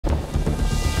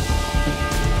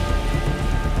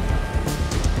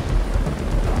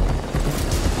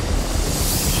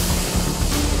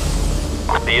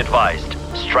advised,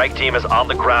 strike team is on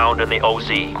the ground in the OZ.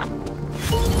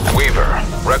 Weaver,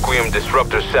 Requiem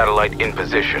Disruptor satellite in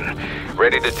position.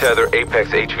 Ready to tether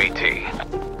Apex HVT.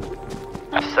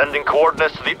 Sending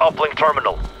coordinates to the uplink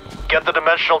terminal. Get the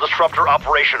Dimensional Disruptor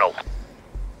operational.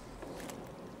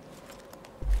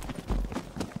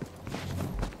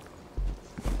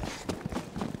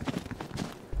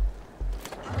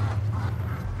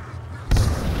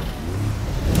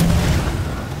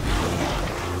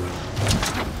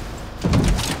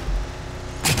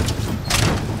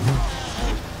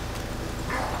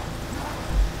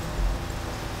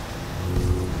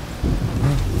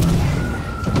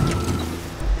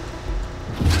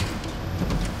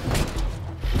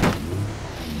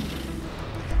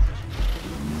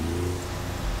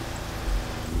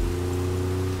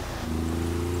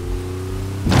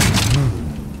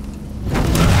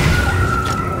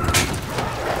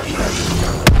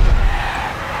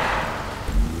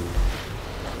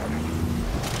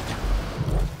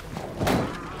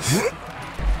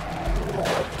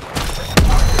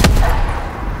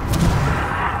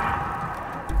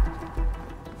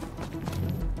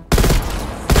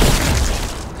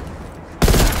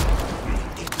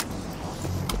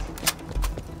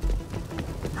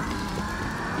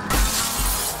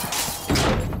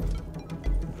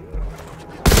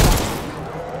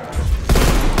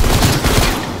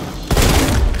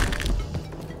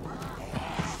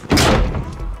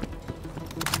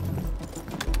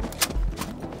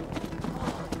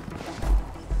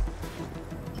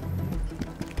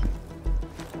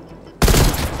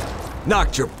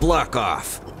 Knocked your block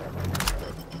off.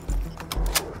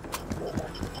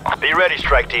 Be ready,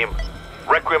 strike team.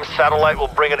 Requiem's satellite will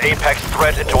bring an Apex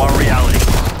threat into our reality.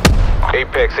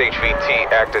 Apex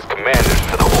HVT act as commanders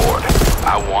for the Horde.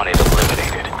 I want it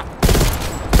eliminated.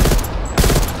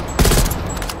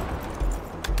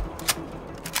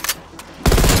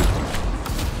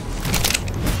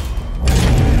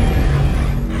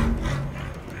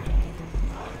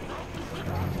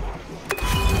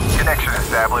 Connection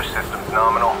established, systems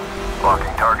nominal.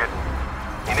 Blocking target.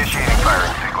 Initiating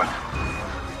firing sequence.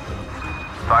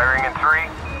 Firing in 3,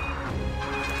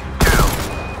 2,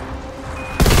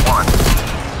 1.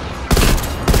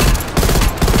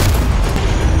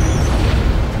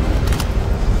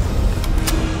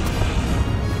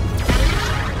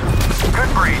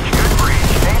 Good breach, good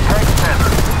breach. Apex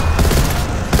tether.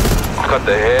 Cut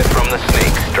the head from the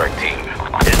snake, strike team.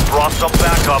 It brought some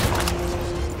backup.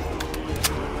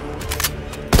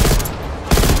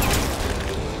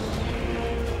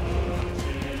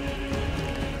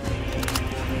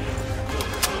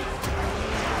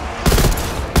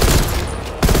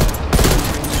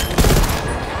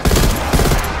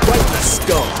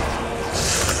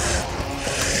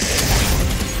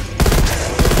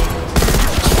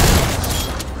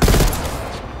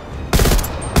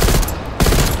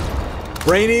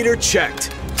 Brain Eater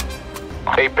checked.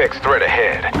 Apex threat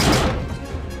ahead.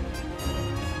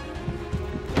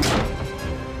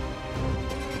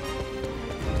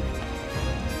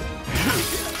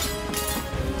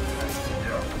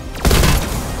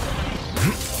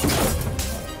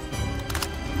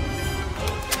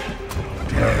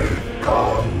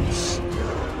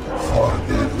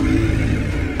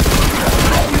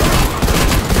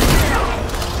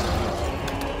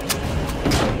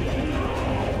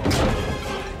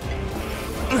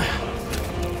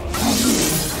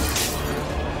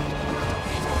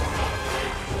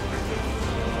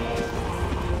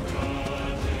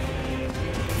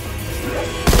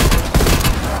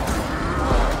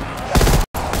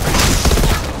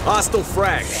 Hostile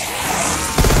frag.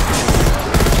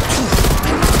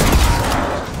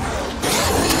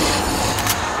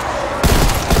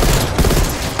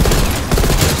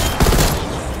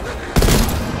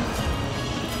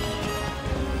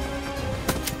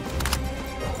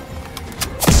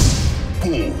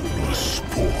 Bonus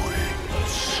points.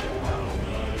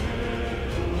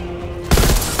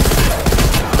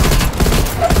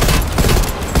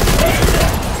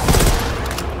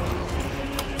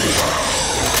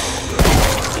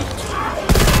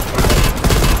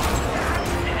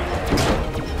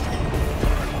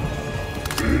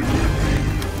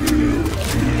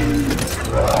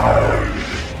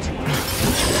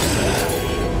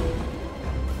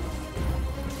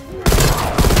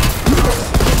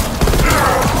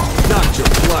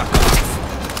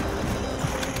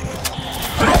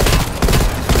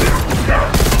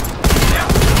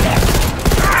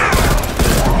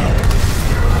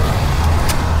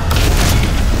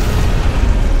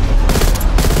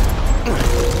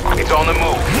 On the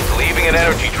move. It's leaving an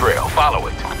energy trail. Follow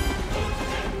it.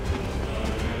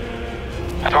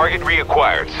 Target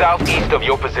reacquired southeast of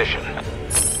your position.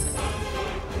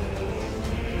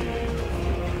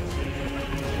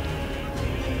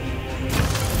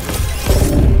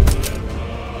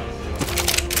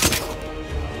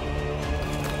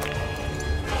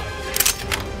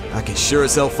 can sure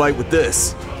as hell fight with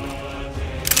this.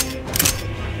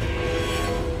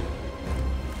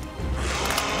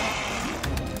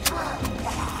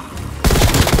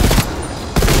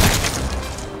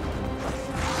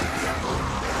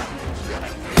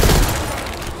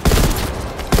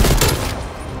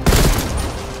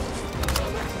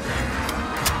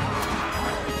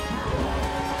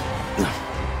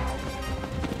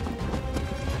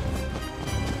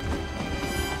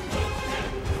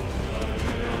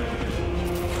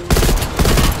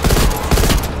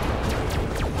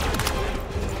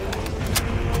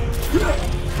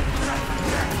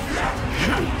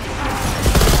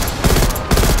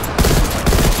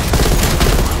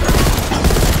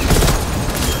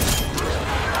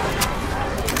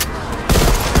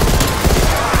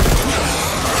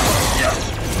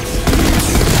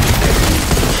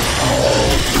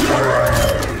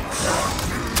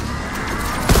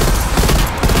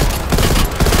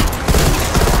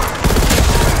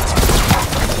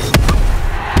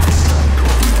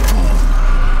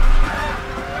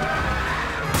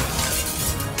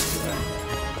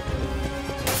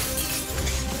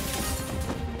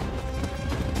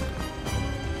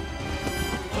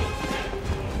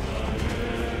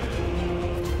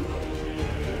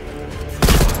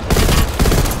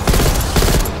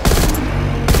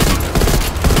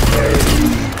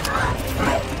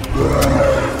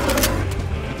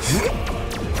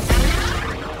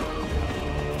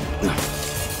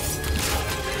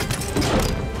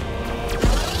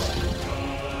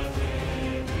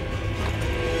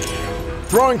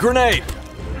 Throwing grenade!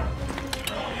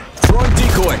 Throwing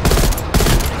decoy!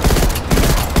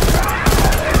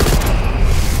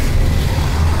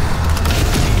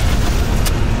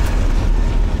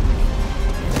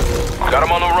 Got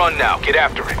him on the run now. Get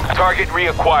after it. Target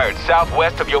reacquired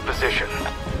southwest of your position.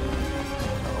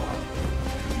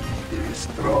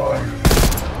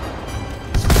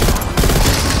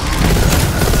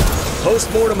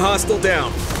 Post-mortem hostile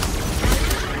down.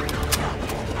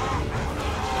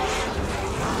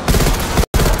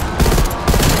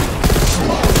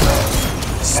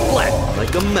 Splat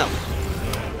like a melon.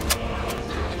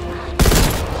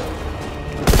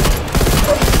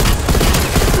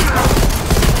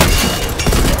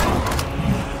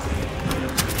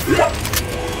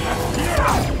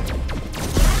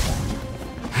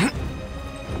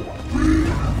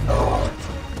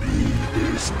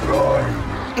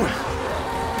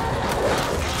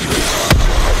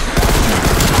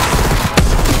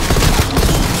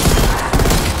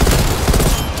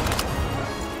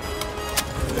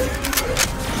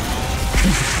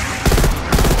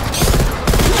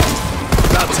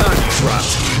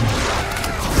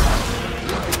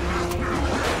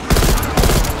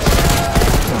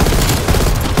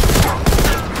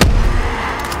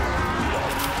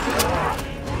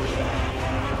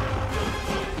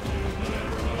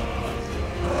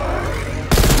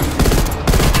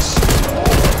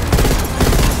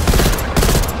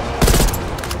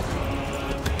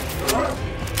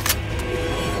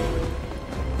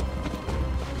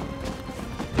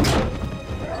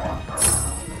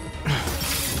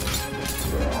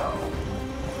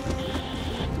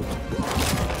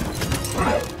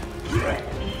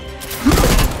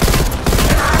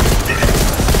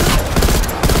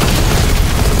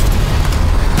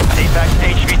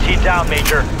 Down,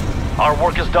 Major. Our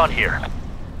work is done here.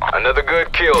 Another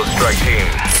good kill, strike team.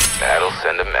 That'll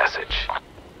send a message.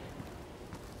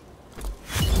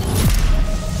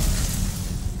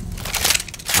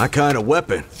 My kind of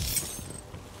weapon.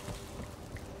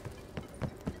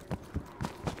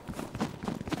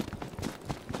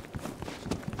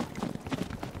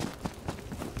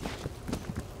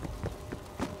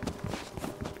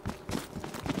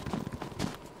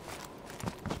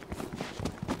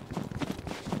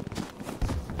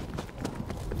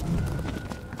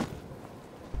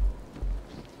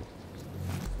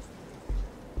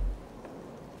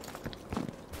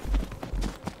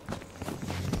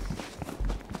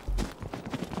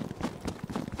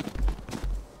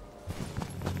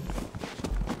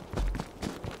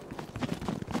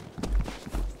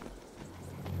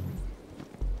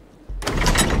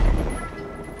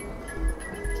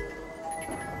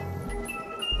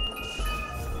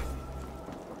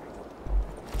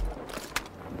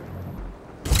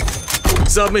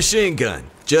 Submachine gun,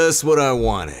 just what I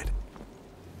wanted.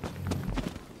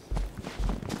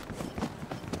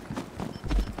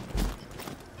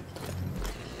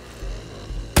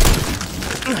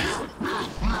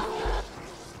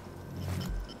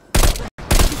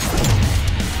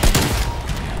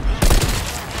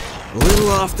 A little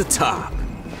off the top.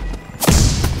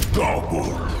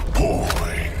 Double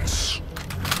points.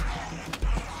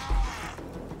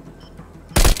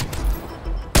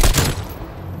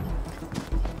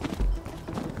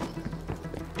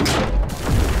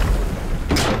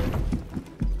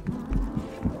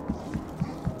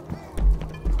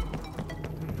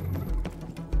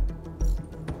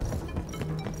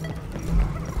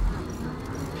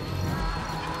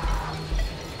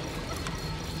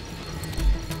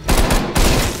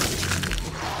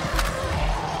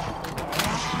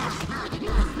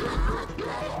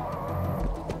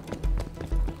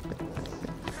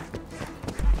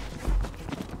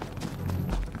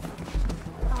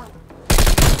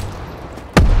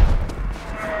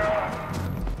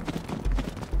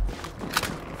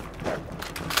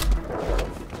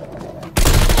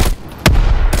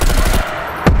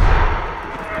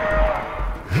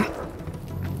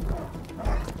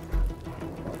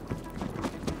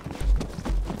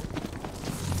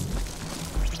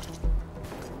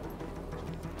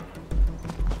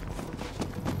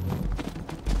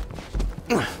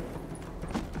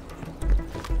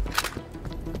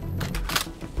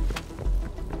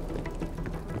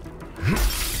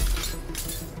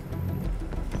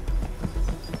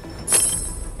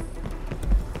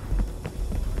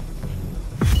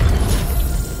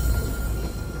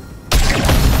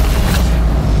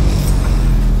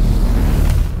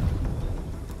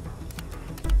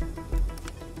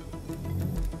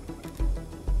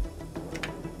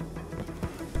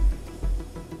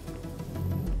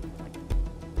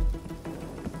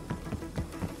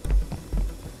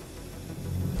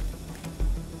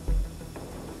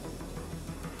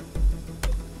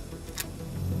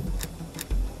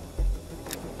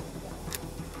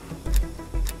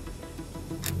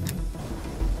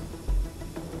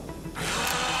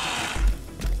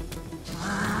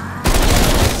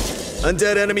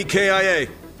 Undead enemy KIA.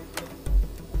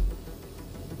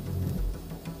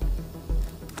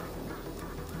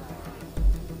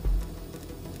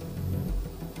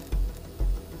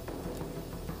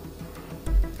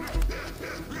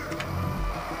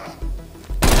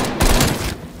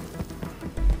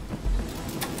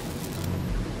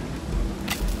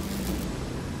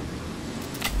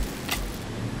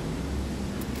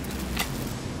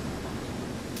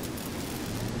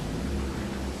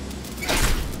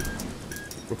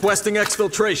 Requesting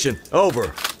exfiltration.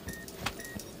 Over.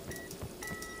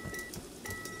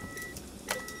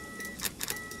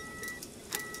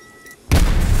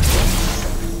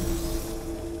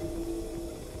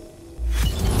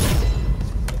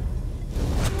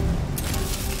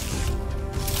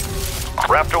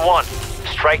 Raptor 1,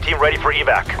 strike team ready for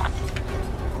evac.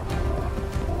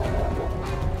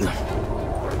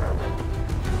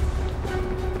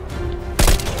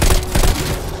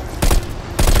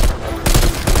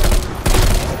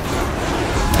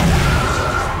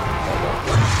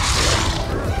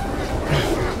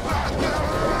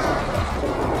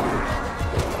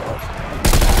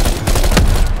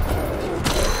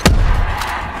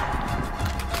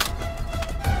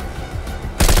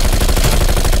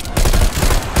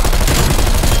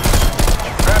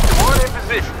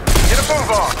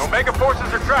 Omega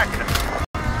forces are tracking us.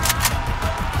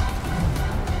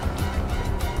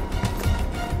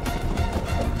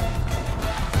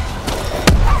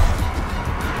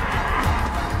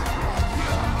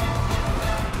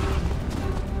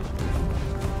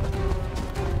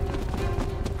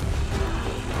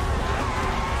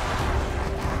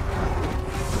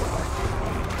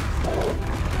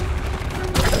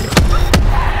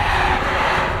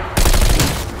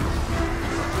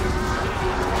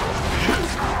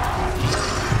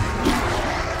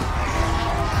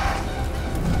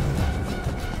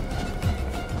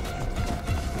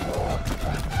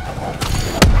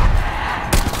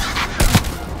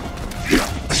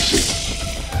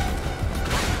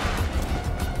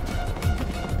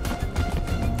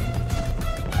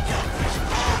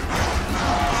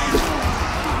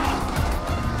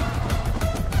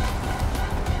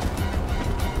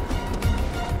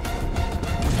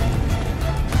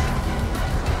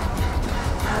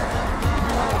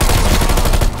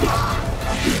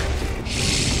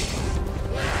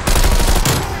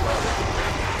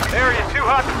 Area too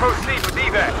hot to proceed with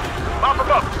evac. Mop them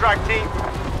up, strike team.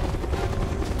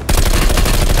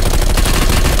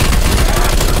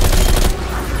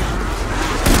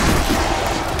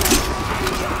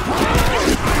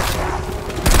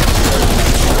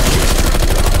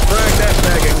 Frag that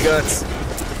bag of guts.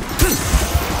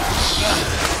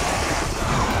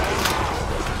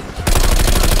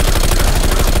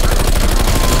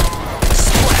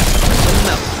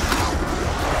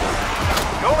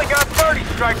 You only got 30,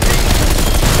 strike team.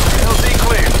 LZ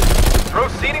clear.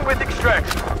 Proceeding with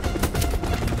extraction.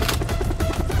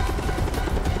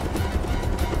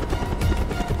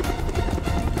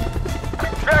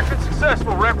 Extraction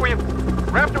successful, Requiem.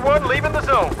 Raptor 1 leaving the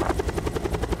zone.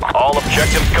 All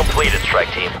objectives completed,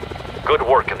 strike team. Good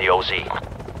work in the OZ.